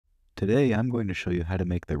Today I'm going to show you how to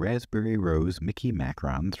make the Raspberry Rose Mickey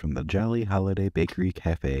Macarons from the Jolly Holiday Bakery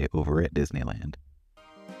Cafe over at Disneyland.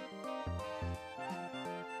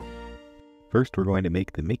 First we're going to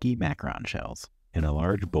make the Mickey Macaron Shells. In a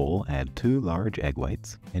large bowl, add 2 large egg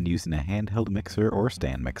whites, and using a handheld mixer or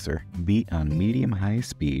stand mixer, beat on medium-high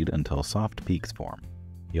speed until soft peaks form.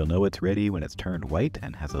 You'll know it's ready when it's turned white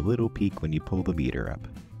and has a little peak when you pull the beater up.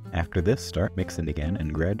 After this, start mixing again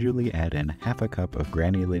and gradually add in half a cup of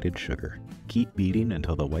granulated sugar. Keep beating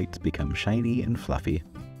until the whites become shiny and fluffy,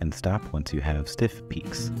 and stop once you have stiff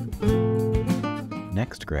peaks.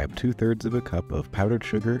 Next, grab 2/3 of a cup of powdered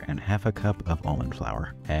sugar and half a cup of almond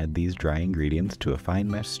flour. Add these dry ingredients to a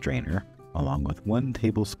fine mesh strainer, along with 1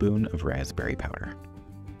 tablespoon of raspberry powder.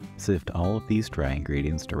 Sift all of these dry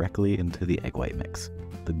ingredients directly into the egg white mix.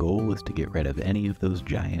 The goal is to get rid of any of those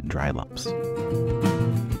giant dry lumps.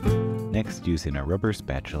 Next, using a rubber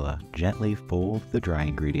spatula, gently fold the dry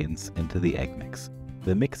ingredients into the egg mix.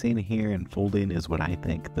 The mixing here and folding is what I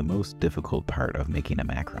think the most difficult part of making a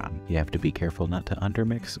macaron. You have to be careful not to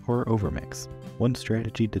undermix or overmix. One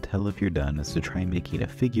strategy to tell if you're done is to try making a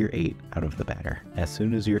figure 8 out of the batter. As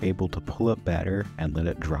soon as you're able to pull up batter and let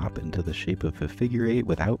it drop into the shape of a figure 8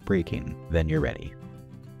 without breaking, then you're ready.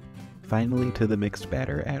 Finally, to the mixed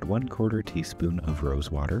batter, add 1/4 teaspoon of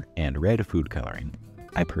rose water and red food coloring.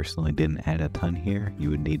 I personally didn't add a ton here. You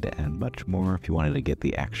would need to add much more if you wanted to get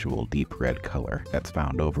the actual deep red color that's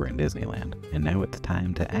found over in Disneyland. And now it's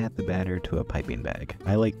time to add the batter to a piping bag.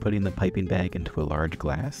 I like putting the piping bag into a large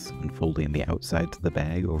glass and folding the outsides of the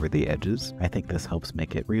bag over the edges. I think this helps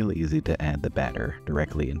make it real easy to add the batter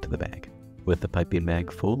directly into the bag. With the piping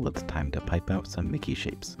bag full, it's time to pipe out some Mickey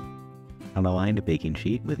shapes. On a lined baking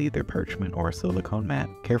sheet with either parchment or silicone mat,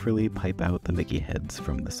 carefully pipe out the Mickey heads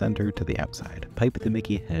from the center to the outside. Pipe the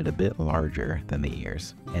Mickey head a bit larger than the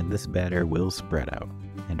ears, and this batter will spread out.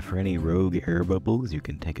 And for any rogue air bubbles, you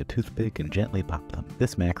can take a toothpick and gently pop them.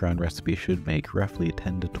 This macaron recipe should make roughly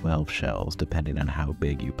 10 to 12 shells, depending on how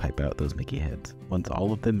big you pipe out those Mickey heads. Once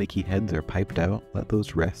all of the Mickey heads are piped out, let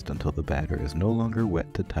those rest until the batter is no longer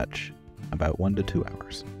wet to touch. About 1 to 2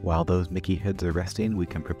 hours. While those Mickey heads are resting, we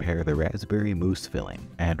can prepare the raspberry mousse filling.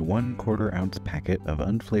 Add 1/4 ounce packet of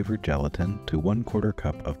unflavored gelatin to 1/4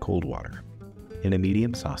 cup of cold water. In a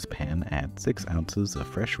medium saucepan, add 6 ounces of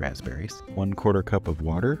fresh raspberries, 1/4 cup of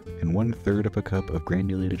water, and 1/3 of a cup of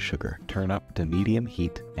granulated sugar. Turn up to medium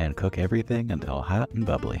heat and cook everything until hot and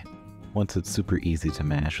bubbly. Once it's super easy to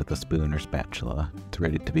mash with a spoon or spatula, it's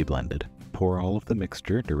ready to be blended. Pour all of the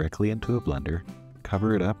mixture directly into a blender,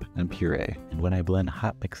 cover it up, and puree. And when I blend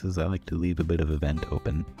hot mixes, I like to leave a bit of a vent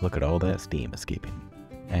open. Look at all that steam escaping.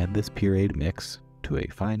 Add this pureed mix to a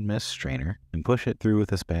fine mesh strainer and push it through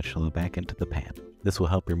with a spatula back into the pan. This will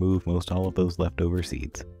help remove most all of those leftover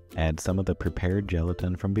seeds. Add some of the prepared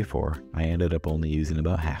gelatin from before. I ended up only using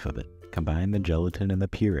about half of it. Combine the gelatin and the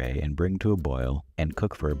puree and bring to a boil and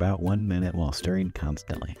cook for about 1 minute while stirring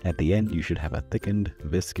constantly. At the end, you should have a thickened,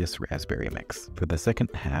 viscous raspberry mix. For the second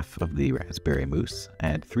half of the raspberry mousse,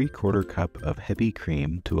 add 3/4 cup of heavy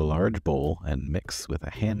cream to a large bowl and mix with a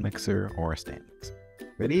hand mixer or a stand mixer.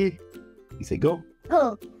 Ready? You say go.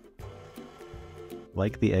 Oh.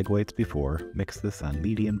 Like the egg whites before, mix this on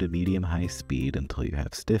medium to medium-high speed until you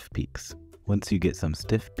have stiff peaks. Once you get some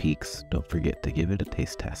stiff peaks, don't forget to give it a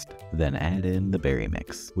taste test. Then add in the berry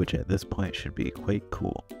mix, which at this point should be quite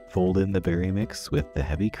cool. Fold in the berry mix with the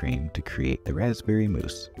heavy cream to create the raspberry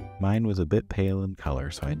mousse. Mine was a bit pale in color,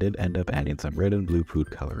 so I did end up adding some red and blue food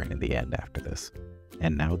coloring in the end after this.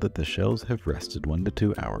 And now that the shells have rested 1 to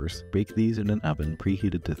 2 hours, bake these in an oven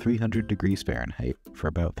preheated to 300 degrees Fahrenheit for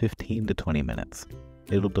about 15 to 20 minutes.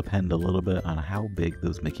 It'll depend a little bit on how big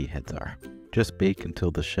those Mickey heads are. Just bake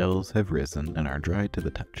until the shells have risen and are dry to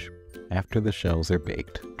the touch. After the shells are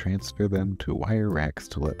baked, transfer them to wire racks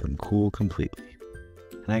to let them cool completely.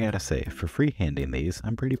 And I gotta say, for freehanding these,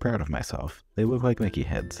 I'm pretty proud of myself. They look like Mickey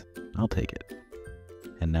heads. I'll take it.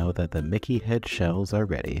 And now that the Mickey head shells are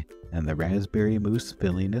ready, and the raspberry mousse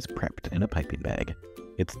filling is prepped in a piping bag,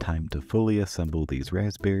 it's time to fully assemble these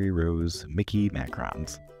Raspberry Rose Mickey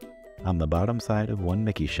Macarons. On the bottom side of 1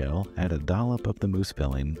 Mickey shell, add a dollop of the mousse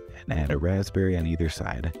filling and add a raspberry on either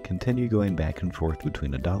side. Continue going back and forth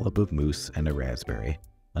between a dollop of mousse and a raspberry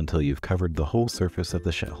until you've covered the whole surface of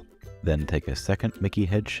the shell. Then take a second Mickey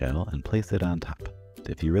head shell and place it on top.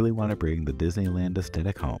 If you really want to bring the Disneyland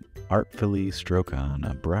aesthetic home, artfully stroke on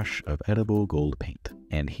a brush of edible gold paint.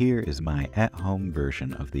 And here is my at-home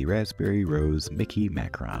version of the Raspberry Rose Mickey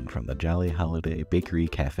Macaron from the Jolly Holiday Bakery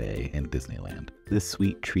Cafe in Disneyland. This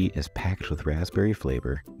sweet treat is packed with raspberry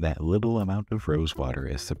flavor. That little amount of rose water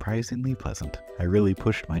is surprisingly pleasant. I really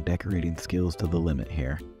pushed my decorating skills to the limit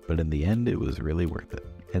here, but in the end it was really worth it.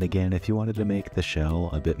 And again, if you wanted to make the shell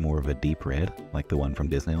a bit more of a deep red, like the one from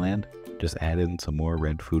Disneyland, just add in some more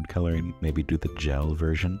red food coloring, maybe do the gel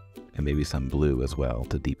version, and maybe some blue as well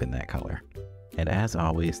to deepen that color. And as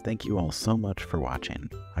always, thank you all so much for watching.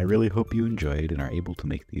 I really hope you enjoyed and are able to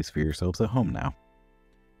make these for yourselves at home now.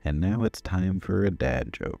 And now it's time for a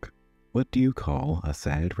dad joke. What do you call a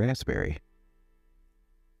sad raspberry?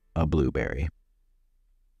 A blueberry.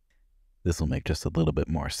 This will make just a little bit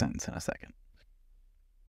more sense in a second.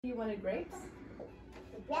 You wanted grapes?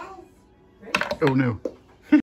 Yes. Grapes? Oh no.